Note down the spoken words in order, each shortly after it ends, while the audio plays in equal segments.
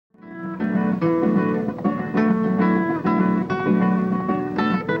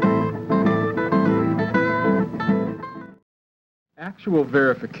Actual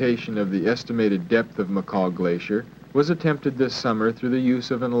verification of the estimated depth of McCall Glacier was attempted this summer through the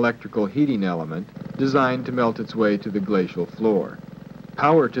use of an electrical heating element designed to melt its way to the glacial floor.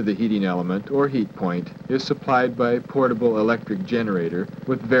 Power to the heating element, or heat point, is supplied by a portable electric generator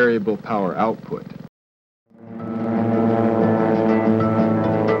with variable power output.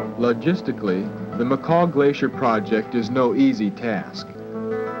 Logistically, the McCall Glacier project is no easy task.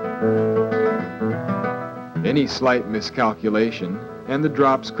 Any slight miscalculation, and the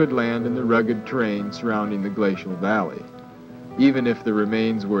drops could land in the rugged terrain surrounding the glacial valley. Even if the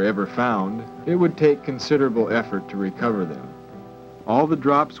remains were ever found, it would take considerable effort to recover them. All the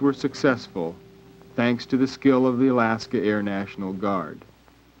drops were successful, thanks to the skill of the Alaska Air National Guard.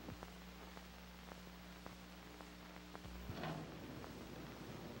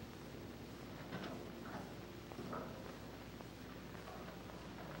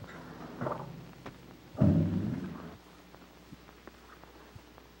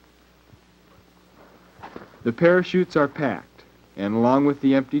 The parachutes are packed, and along with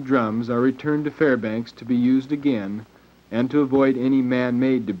the empty drums are returned to Fairbanks to be used again and to avoid any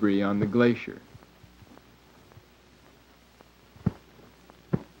man-made debris on the glacier.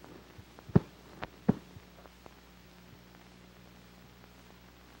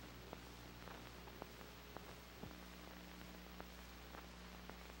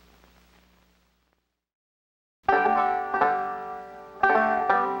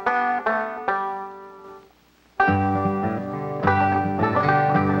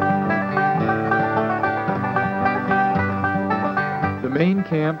 The main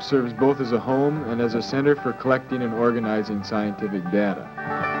camp serves both as a home and as a center for collecting and organizing scientific data.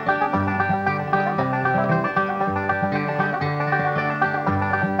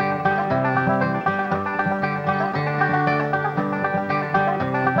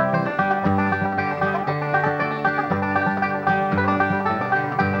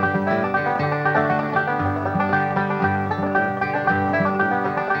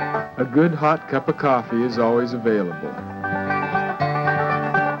 A good hot cup of coffee is always available.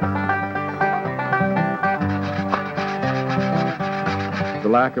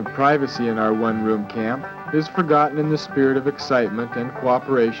 The lack of privacy in our one-room camp is forgotten in the spirit of excitement and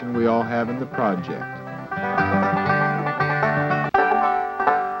cooperation we all have in the project.